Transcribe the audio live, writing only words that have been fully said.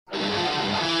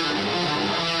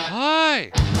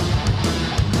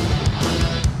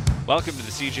Welcome to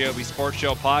the CJOB Sports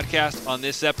Show podcast. On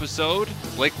this episode,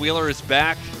 Blake Wheeler is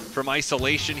back from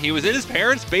isolation. He was in his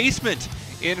parents' basement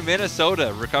in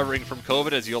Minnesota recovering from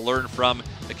COVID, as you'll learn from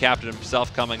the captain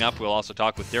himself coming up. We'll also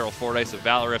talk with Daryl Fordyce of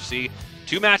Valor FC.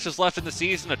 2 matches left in the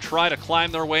season to try to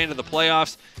climb their way into the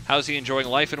playoffs. How's he enjoying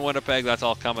life in Winnipeg? That's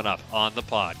all coming up on the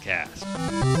podcast.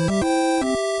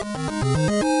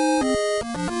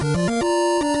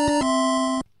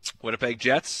 Winnipeg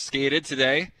Jets skated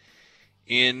today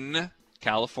in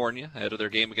California ahead of their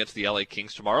game against the LA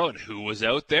Kings tomorrow. And who was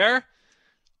out there?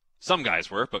 Some guys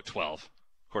were, about 12.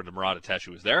 According to Murat Atesh,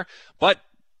 who was there. But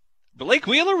Blake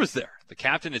Wheeler was there. The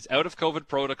captain is out of COVID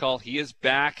protocol. He is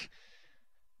back.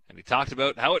 And he talked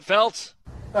about how it felt.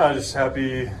 Just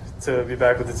happy to be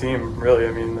back with the team, really.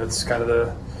 I mean, that's kind of the,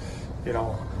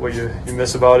 what you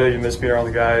miss about it. You miss being around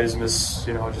the guys, miss,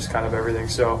 just kind of everything.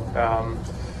 So,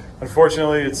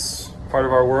 unfortunately, it's part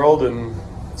of our world, and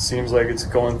it seems like it's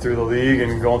going through the league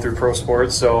and going through pro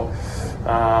sports. So,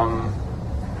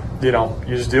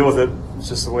 you just deal with it. It's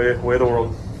just the way of the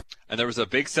world. And there was a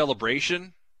big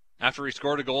celebration after he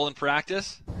scored a goal in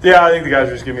practice? Yeah, I think the guys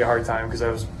were just giving me a hard time because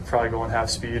I was probably going half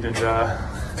speed and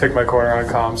picked my corner on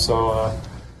comms. So,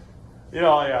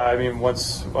 I mean,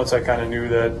 once I kind of knew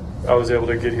that I was able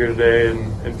to get here today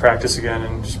and practice again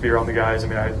and just be around the guys, I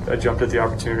mean, I jumped at the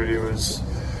opportunity. It was,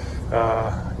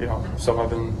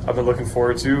 something I've been looking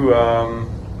forward to.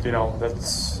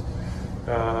 That's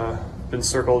been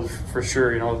circled for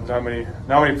sure. Not many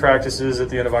practices at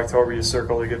the end of October you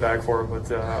circle to get back for it,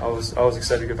 but I was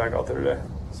excited to get back out there today.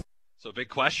 So big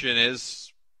question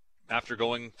is, after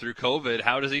going through COVID,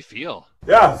 how does he feel?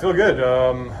 Yeah, I feel good.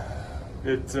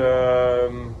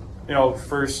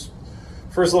 First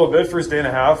little bit, first day and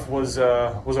a half was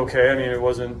okay. I mean, it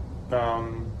wasn't.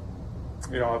 I've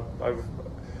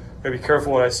got to be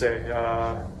careful what I say.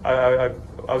 I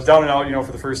was down and out,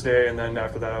 for the first day, and then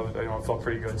after that, I felt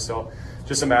pretty good. So,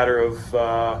 just a matter of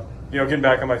getting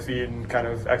back on my feet and kind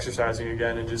of exercising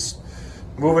again and just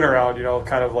moving around.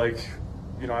 Kind of like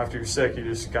after you're sick, you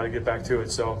just got to get back to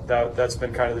it. So that's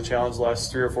been kind of the challenge the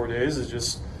last 3 or 4 days, is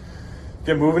just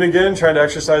get moving again, trying to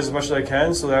exercise as much as I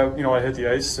can, so that when I hit the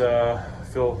ice,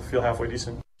 feel halfway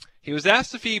decent. He was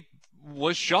asked if he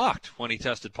was shocked when he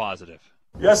tested positive.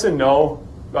 Yes and no.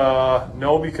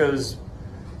 No, because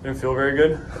I didn't feel very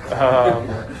good. I've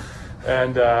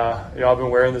been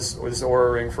wearing this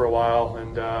Oura ring for a while,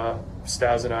 and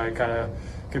Stas and I kind of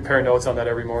compare notes on that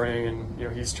every morning,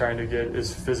 and he's trying to get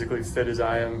as physically fit as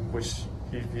I am, which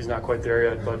he's not quite there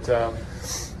yet. But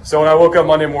so when I woke up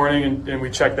Monday morning and we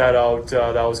checked that out,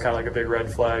 that was kind of like a big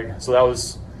red flag. So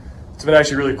it's been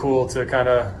actually really cool to kind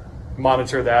of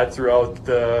monitor that throughout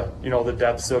the the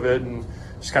depths of it, and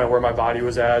just kind of where my body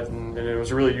was at, and it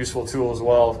was a really useful tool as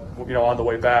well, on the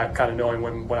way back, kind of knowing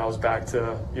when I was back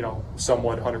to,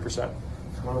 somewhat 100%.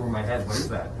 One over my head. What is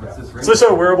that? What's this ring? It's just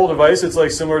a wearable device. It's like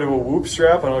similar to a Whoop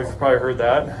strap. I don't know if you've probably heard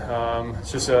that.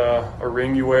 It's just a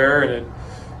ring you wear, and it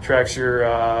tracks your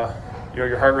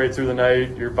your heart rate through the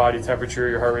night, your body temperature,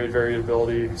 your heart rate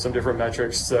variability, some different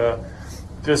metrics.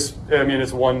 It's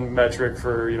one metric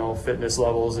for fitness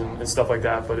levels and stuff like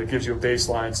that, but it gives you a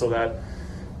baseline so that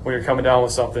when you're coming down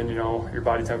with something, your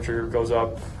body temperature goes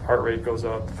up, heart rate goes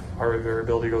up, heart rate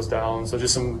variability goes down. So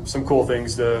just some cool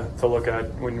things to look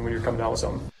at when you're coming down with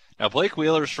something. Now, Blake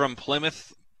Wheeler's from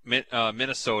Plymouth,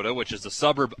 Minnesota, which is a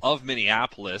suburb of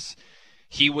Minneapolis.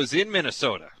 He was in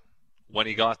Minnesota when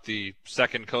he got the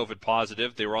second COVID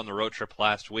positive. They were on the road trip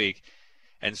last week,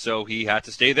 and so he had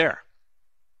to stay there.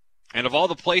 And of all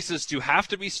the places to have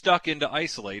to be stuck in to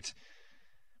isolate,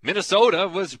 Minnesota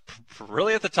was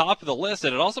really at the top of the list,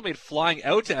 and it also made flying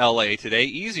out to LA today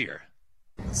easier.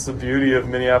 It's the beauty of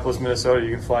Minneapolis, Minnesota.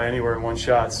 You can fly anywhere in one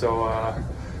shot. So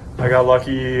I got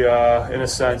lucky in a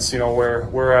sense,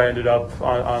 where I ended up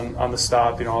on the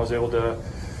stop. I was able to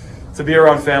be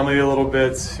around family a little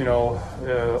bit,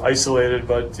 isolated,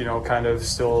 but kind of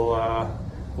still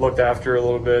looked after a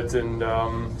little bit. And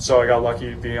so I got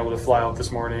lucky being able to fly out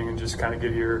this morning and just kind of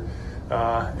get here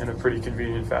in a pretty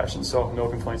convenient fashion, so no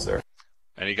complaints there.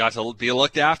 And he got to be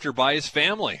looked after by his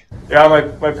family. Yeah,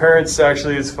 my parents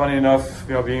actually. It's funny enough,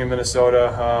 being in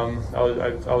Minnesota.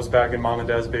 I was back in mom and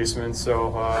dad's basement,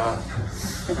 so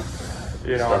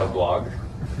Start a blog.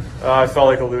 I felt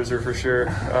like a loser for sure.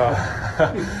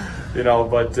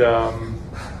 But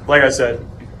like I said,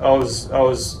 it was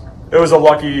a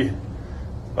lucky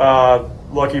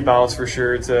bounce for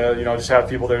sure to just have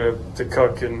people there to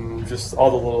cook and just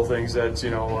all the little things that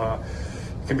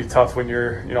can be tough when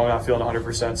you're not feeling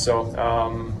 100%. So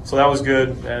that was good,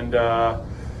 and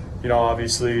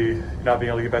obviously not being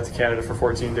able to get back to Canada for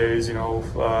 14 days, I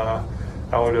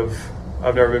would have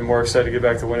I've never been more excited to get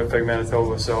back to Winnipeg,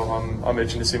 Manitoba. So I'm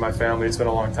itching to see my family. It's been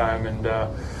a long time, and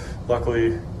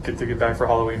luckily get to get back for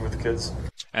Halloween with the kids.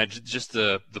 And just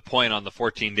the point on the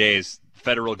 14 days,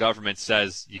 federal government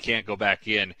says you can't go back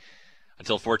in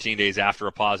until 14 days after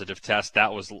a positive test.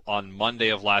 That was on Monday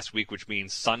of last week, which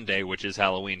means Sunday, which is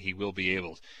Halloween, he will be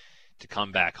able to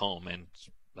come back home and,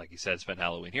 like he said, spend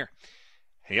Halloween here.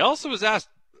 He also was asked,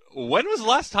 when was the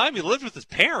last time he lived with his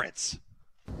parents?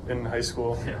 In high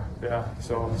school. Yeah.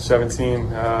 So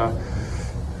 17.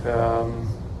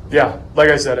 Yeah, like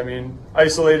I said, I mean,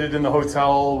 isolated in the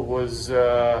hotel was,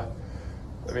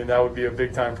 that would be a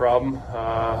big time problem.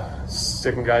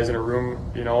 Sticking guys in a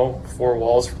room, 4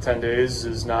 walls for 10 days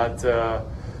is not,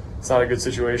 it's not a good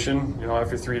situation.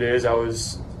 After 3 days,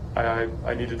 I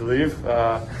needed to leave.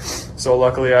 So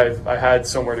luckily I had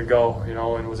somewhere to go,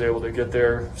 and was able to get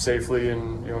there safely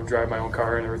and, drive my own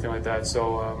car and everything like that.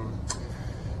 So,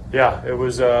 yeah, it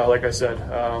was, like I said,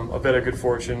 a bit of good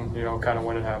fortune, kind of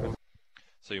when it happened.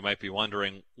 So you might be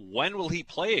wondering, when will he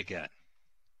play again?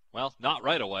 Well, not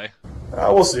right away.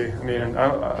 We'll see.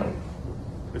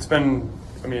 It's been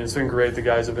great. The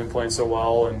guys have been playing so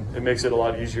well, and it makes it a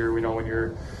lot easier, when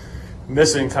you're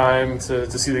missing time to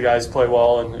see the guys play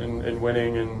well and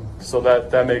winning, and so that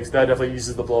definitely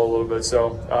eases the blow a little bit.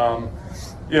 So,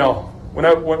 when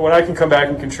I can come back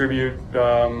and contribute,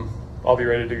 I'll be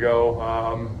ready to go.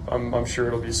 I'm sure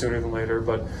it'll be sooner than later,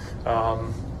 but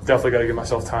definitely got to give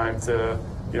myself time to,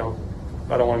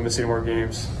 I don't want to miss any more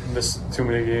games. Missed too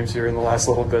many games here in the last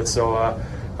little bit, so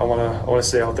I want to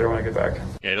stay out there when I get back.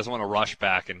 Yeah, he doesn't want to rush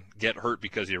back and get hurt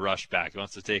because he rushed back. He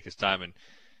wants to take his time and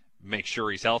make sure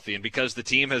he's healthy. And because the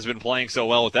team has been playing so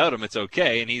well without him, it's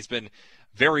okay. And he's been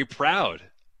very proud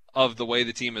of the way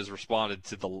the team has responded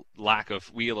to the lack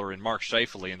of Wheeler and Mark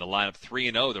Scheifele in the lineup.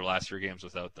 3-0 their last 3 games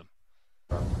without them.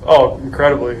 Oh,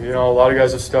 incredibly. A lot of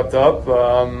guys have stepped up.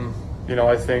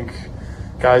 I think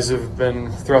guys have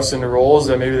been thrust into roles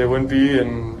that maybe they wouldn't be,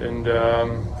 and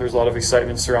there's a lot of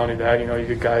excitement surrounding that. You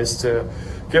get guys to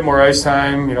get more ice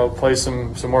time, play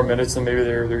some more minutes than maybe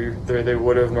they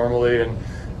would have normally, and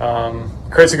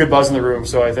creates a good buzz in the room.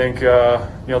 So I think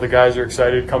the guys are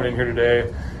excited coming in here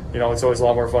today. It's always a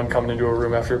lot more fun coming into a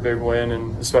room after a big win,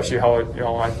 and especially how it.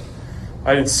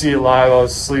 I didn't see it live. I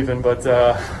was sleeping, but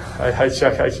I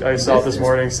checked. I saw it this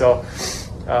morning. So.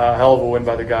 Hell of a win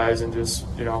by the guys, and just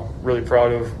really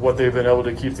proud of what they've been able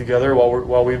to keep together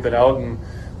while we've been out. And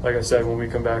like I said, when we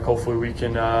come back, hopefully we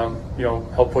can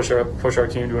help push our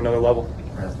team to another level.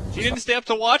 You didn't stay up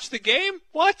to watch the game?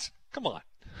 What? Come on,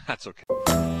 that's okay.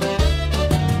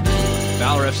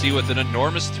 Valor FC with an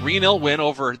enormous 3-0 win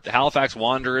over the Halifax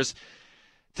Wanderers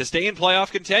to stay in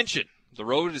playoff contention. The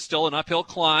road is still an uphill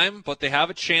climb, but they have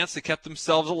a chance. They kept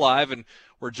themselves alive, and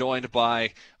we're joined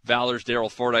by Valor's Daryl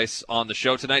Fordyce on the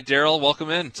show tonight. Daryl, welcome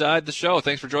inside the show.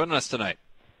 Thanks for joining us tonight.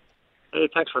 Hey,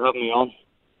 thanks for having me on.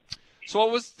 So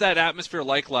what was that atmosphere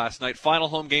like last night? Final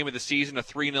home game of the season, a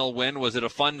 3-0 win. Was it a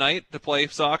fun night to play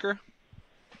soccer?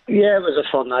 Yeah, it was a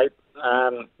fun night.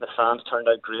 The fans turned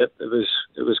out great. It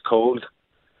was cold,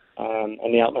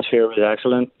 and the atmosphere was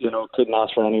excellent. Couldn't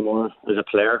ask for any more as a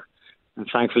player. And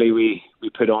thankfully, we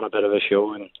put on a bit of a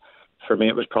show, and for me,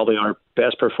 it was probably our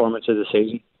best performance of the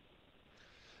season.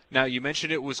 Now, you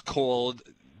mentioned it was cold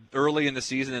early in the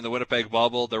season in the Winnipeg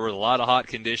bubble. There were a lot of hot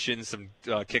conditions. Some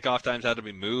kickoff times had to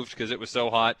be moved because it was so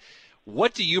hot.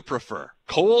 What do you prefer,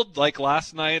 cold like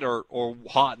last night or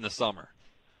hot in the summer?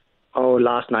 Oh,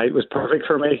 last night was perfect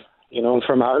for me. I'm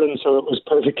from Ireland, so it was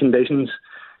perfect conditions.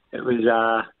 It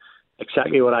was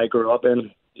exactly what I grew up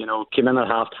in. Came in at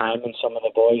half-time, and some of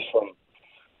the boys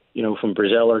from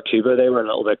Brazil or Cuba, they were a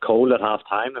little bit cold at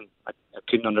half-time, and I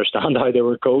couldn't understand how they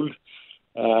were cold.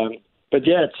 But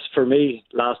yeah, for me,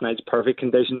 last night's perfect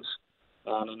conditions.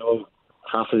 And I know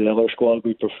half of the other squad,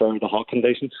 we prefer the hot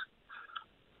conditions.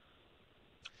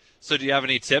 So do you have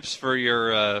any tips for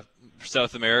your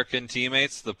South American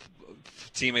teammates, the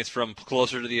teammates from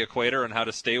closer to the equator, on how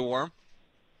to stay warm?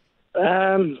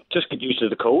 Just get used to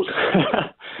the cold.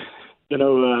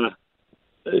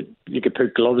 You could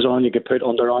put gloves on, you could put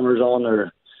Under Armours on,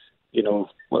 or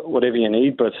whatever you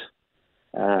need. But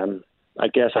I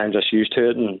guess I'm just used to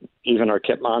it. And even our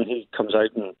kit man, he comes out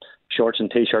in shorts and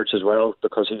t-shirts as well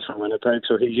because he's from Winnipeg,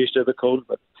 so he's used to the cold.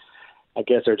 But I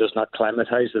guess they're just not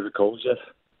climatized to the cold yet.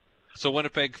 So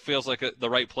Winnipeg feels like the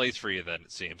right place for you then,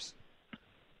 it seems.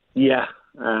 Yeah,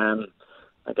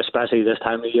 especially this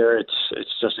time of year, it's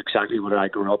just exactly what I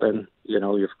grew up in.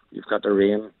 You've got the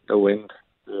rain, the wind,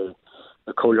 the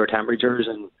colder temperatures,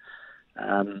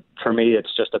 and for me,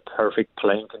 it's just a perfect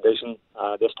playing condition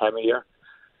this time of year.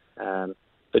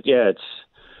 But yeah,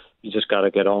 you just got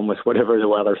to get on with whatever the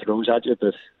weather throws at you.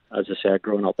 But as I said,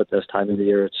 growing up at this time of the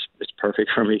year, it's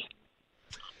perfect for me.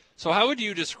 So how would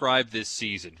you describe this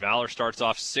season? Valor starts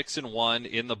off 6-1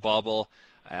 in the bubble.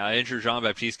 Injured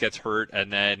Jean-Baptiste gets hurt,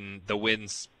 and then the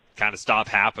wins kind of stop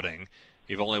happening.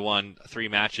 You've only won 3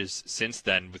 matches since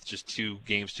then with just 2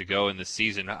 games to go in the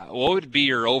season. What would be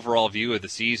your overall view of the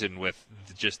season with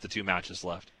just the 2 matches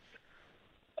left?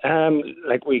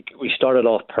 Like we started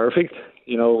off perfect.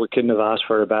 You know, we couldn't have asked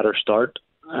for a better start.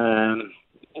 And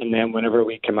then whenever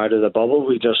we came out of the bubble,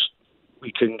 we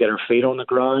couldn't get our feet on the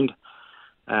ground.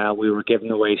 We were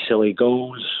giving away silly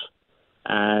goals,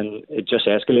 and it just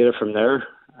escalated from there.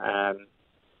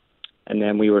 And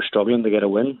then we were struggling to get a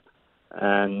win.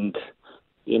 And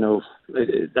you know,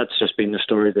 that's just been the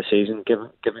story of the season,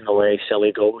 giving away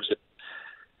silly goals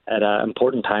at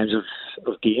important times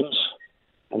of games,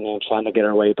 and then trying to get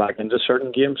our way back into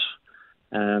certain games.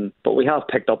 But we have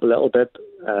picked up a little bit,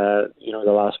 you know,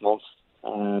 the last month.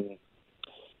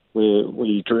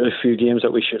 We drew a few games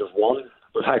that we should have won.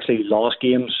 We've actually lost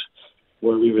games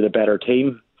where we were the better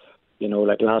team. You know,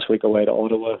 like last week away to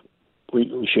Ottawa,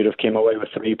 we should have came away with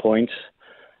 3 points.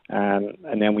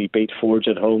 And then we beat Forge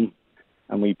at home,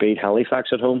 and we beat Halifax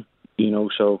at home. You know,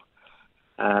 so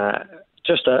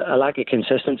just a lack of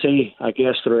consistency, I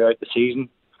guess, throughout the season.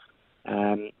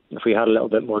 If we had a little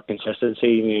bit more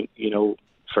consistency, you know,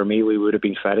 for me, we would have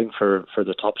been fighting for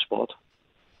the top spot.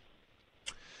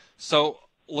 So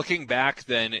looking back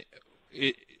then,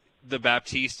 the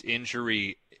Baptiste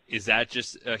injury, is that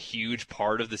just a huge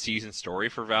part of the season story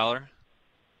for Valor?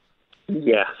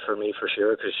 Yeah, for me, for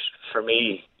sure. Because for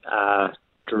me,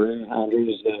 Drew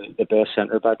Andrews is the best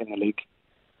centre-back in the league.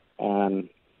 And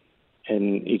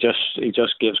he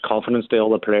just gives confidence to all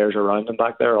the players around him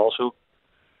back there also.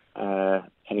 And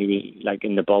he, like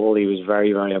in the bubble, he was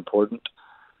very, very important.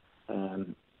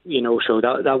 You know, so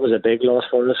that was a big loss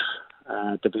for us,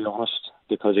 to be honest,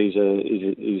 because he's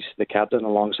the captain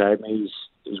alongside me.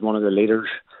 He's one of the leaders.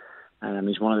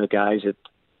 He's one of the guys that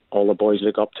all the boys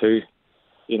look up to.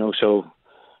 You know, so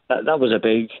that was a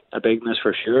big miss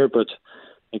for sure. But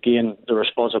again, the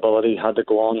responsibility had to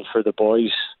go on for the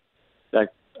boys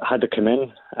that had to come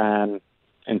in and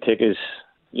take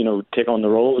on the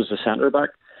role as the centre back.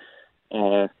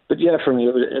 But yeah, for me,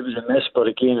 it was a miss. But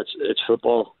again, it's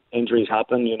football. Injuries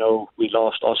happen. You know, we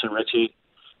lost Austin Ritchie,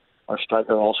 our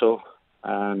striker, also.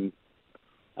 And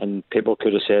people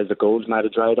could have said the goals might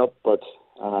have dried up, but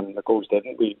the goals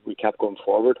didn't. We kept going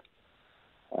forward.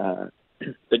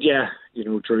 But yeah, you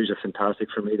know, Drew's a fantastic,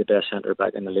 for me, the best centre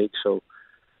back in the league. So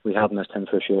we have missed him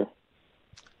for sure.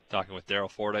 Talking with Daryl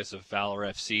Fordyce of Valor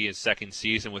FC, his second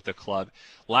season with the club.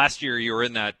 Last year, you were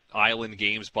in that Island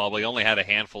Games bubble. You only had a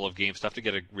handful of games. Tough to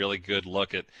get a really good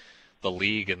look at the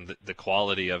league and the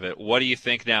quality of it. What do you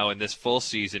think now in this full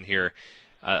season here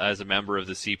as a member of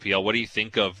the CPL? What do you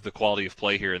think of the quality of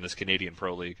play here in this Canadian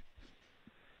Pro League?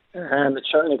 It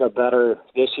certainly got better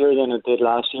this year than it did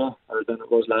last year, or than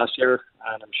it was last year.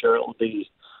 And I'm sure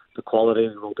the quality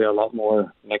will be a lot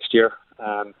more next year.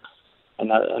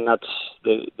 And that's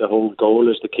the whole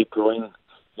goal, is to keep growing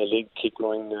the league, keep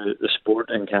growing the sport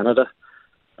in Canada.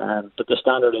 But the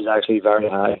standard is actually very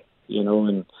high, you know,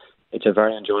 and it's a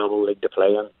very enjoyable league to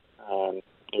play in.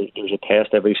 There's a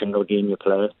test every single game you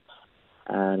play,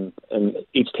 and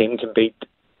each team can beat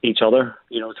each other,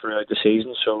 you know, throughout the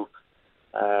season. So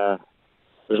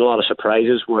there's a lot of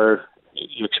surprises where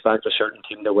you expect a certain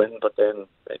team to win, but then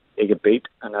they get beat,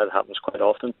 and that happens quite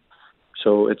often.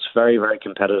 So it's very, very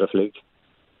competitive league.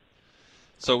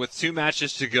 So with 2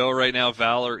 matches to go right now,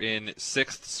 Valor in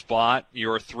 6th spot.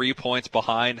 You're 3 points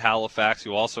behind Halifax,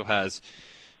 who also has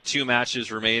 2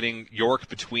 matches remaining. York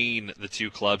between the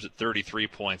 2 clubs at 33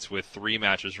 points with 3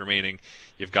 matches remaining.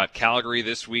 You've got Calgary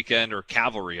this weekend, or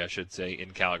Cavalry, I should say,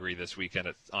 in Calgary this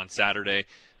weekend on Saturday,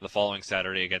 the following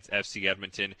Saturday against FC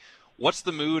Edmonton. What's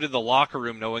the mood in the locker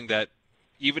room knowing that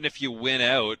even if you win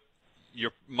out, you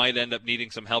might end up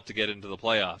needing some help to get into the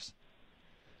playoffs?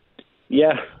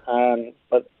 Yeah,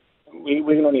 but we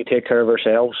can only take care of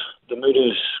ourselves. The mood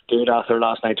is good after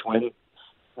last night's win.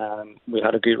 We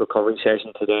had a good recovery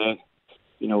session today.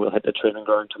 You know, we'll hit the training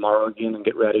ground tomorrow again and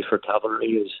get ready for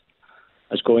Cavalry.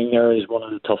 As going there is one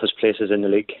of the toughest places in the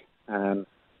league.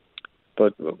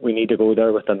 But we need to go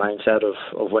there with the mindset of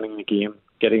winning the game,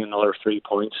 getting another 3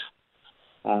 points,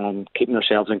 and keeping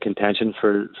ourselves in contention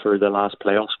for the last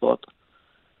playoff spot.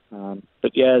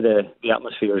 But yeah, the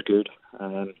atmosphere is good.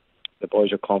 The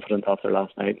boys are confident after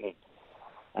last night,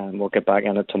 and we'll get back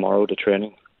in it tomorrow to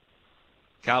training.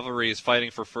 Cavalry is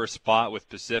fighting for first spot with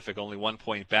Pacific, only 1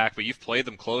 point back, but you've played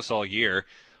them close all year.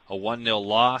 a 1-0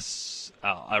 loss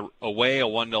away, a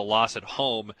 1-0 loss at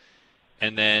home,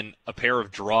 and then a pair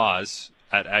of draws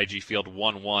at IG Field,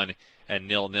 1-1 and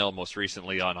 0-0 most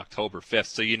recently on October 5th.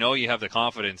 So you have the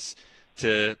confidence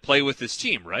to play with this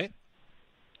team, right?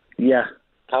 Yeah,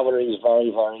 Cavalry is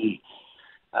very, very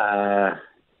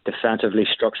defensively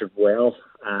structured well.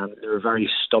 They're a very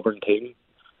stubborn team,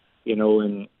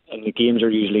 and the games are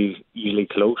usually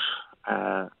close.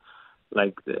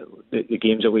 Like the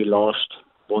games that we lost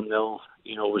 1-0,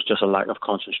 was just a lack of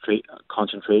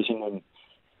concentration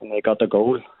when they got the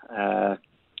goal.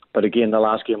 But again, the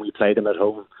last game we played them at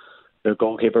home, their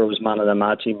goalkeeper was man of the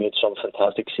match. He made some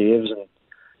fantastic saves, and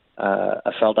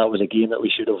I felt that was a game that we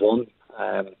should have won,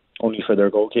 only for their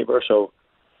goalkeeper. So,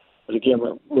 but again,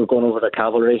 we're going over to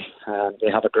Cavalry. They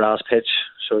have a grass pitch,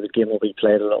 so the game will be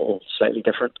played a little slightly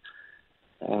different.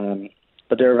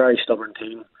 But they're a very stubborn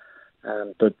team.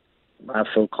 But I have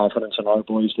full confidence in our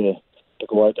boys to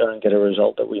go out there and get a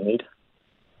result that we need.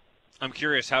 I'm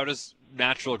curious, how does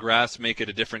natural grass make it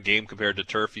a different game compared to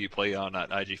turf you play on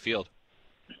at IG Field?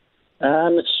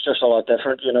 It's just a lot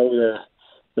different.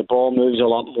 The ball moves a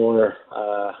lot more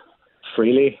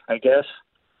freely, I guess.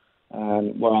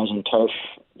 Whereas on turf,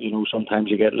 sometimes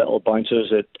you get little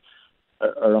bounces that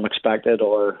are unexpected,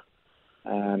 or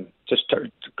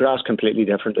grass completely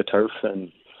different to turf,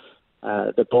 and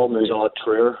the ball moves a lot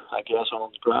truer, I guess,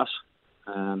 on grass.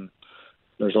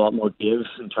 There's a lot more give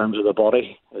in terms of the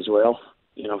body as well.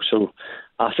 So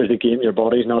after the game, your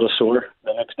body's not as sore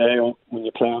the next day when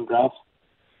you play on grass.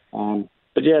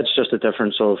 But yeah, it's just a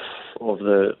difference of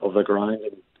the ground.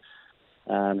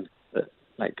 And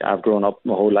like I've grown up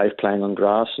my whole life playing on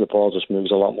grass. The ball just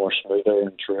moves a lot more smoother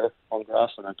and truer on grass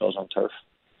than it does on turf.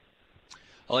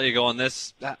 I'll let you go on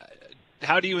this.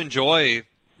 How do you enjoy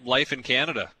life in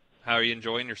Canada? How are you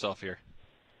enjoying yourself here?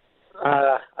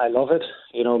 I love it.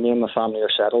 Me and my family are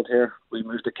settled here. We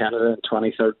moved to Canada in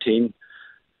 2013.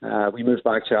 We moved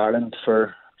back to Ireland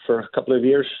for a couple of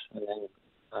years, and then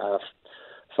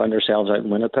found ourselves out in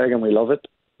Winnipeg, and we love it.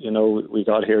 We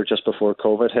got here just before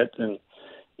COVID hit, and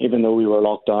even though we were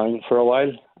locked down for a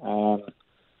while,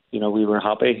 we were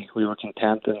happy. We were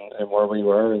content in where we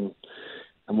were and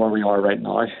where we are right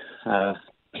now.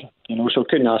 So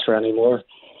couldn't ask for any more.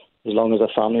 As long as the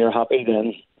family are happy,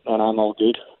 then I'm all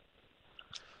good.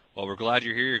 Well, we're glad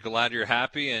you're here. You're glad you're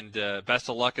happy, and best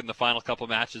of luck in the final couple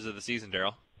matches of the season,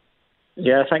 Daryl.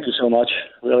 Yeah, thank you so much.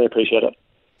 Really appreciate it.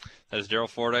 That is Daryl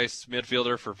Fordyce,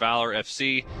 midfielder for Valor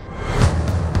FC.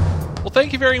 Well,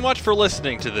 thank you very much for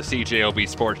listening to the CJOB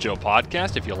Sports Show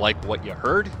podcast. If you like what you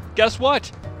heard, guess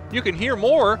what? You can hear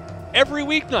more every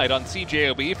weeknight on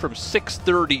CJOB from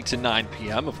 6:30 to 9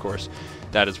 p.m. Of course,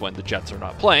 that is when the Jets are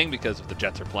not playing, because if the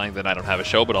Jets are playing, then I don't have a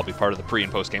show, but I'll be part of the pre-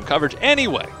 and post-game coverage.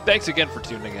 Anyway, thanks again for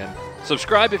tuning in.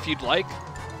 Subscribe if you'd like.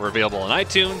 We're available on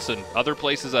iTunes and other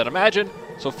places, I'd imagine.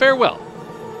 So farewell,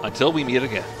 until we meet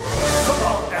again. So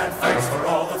long and thanks for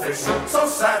all the fish. So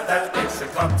sad that it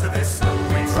should come to this.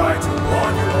 We try to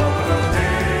warn you all, but oh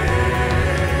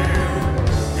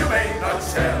dear. You may not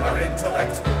share our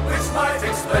intellect,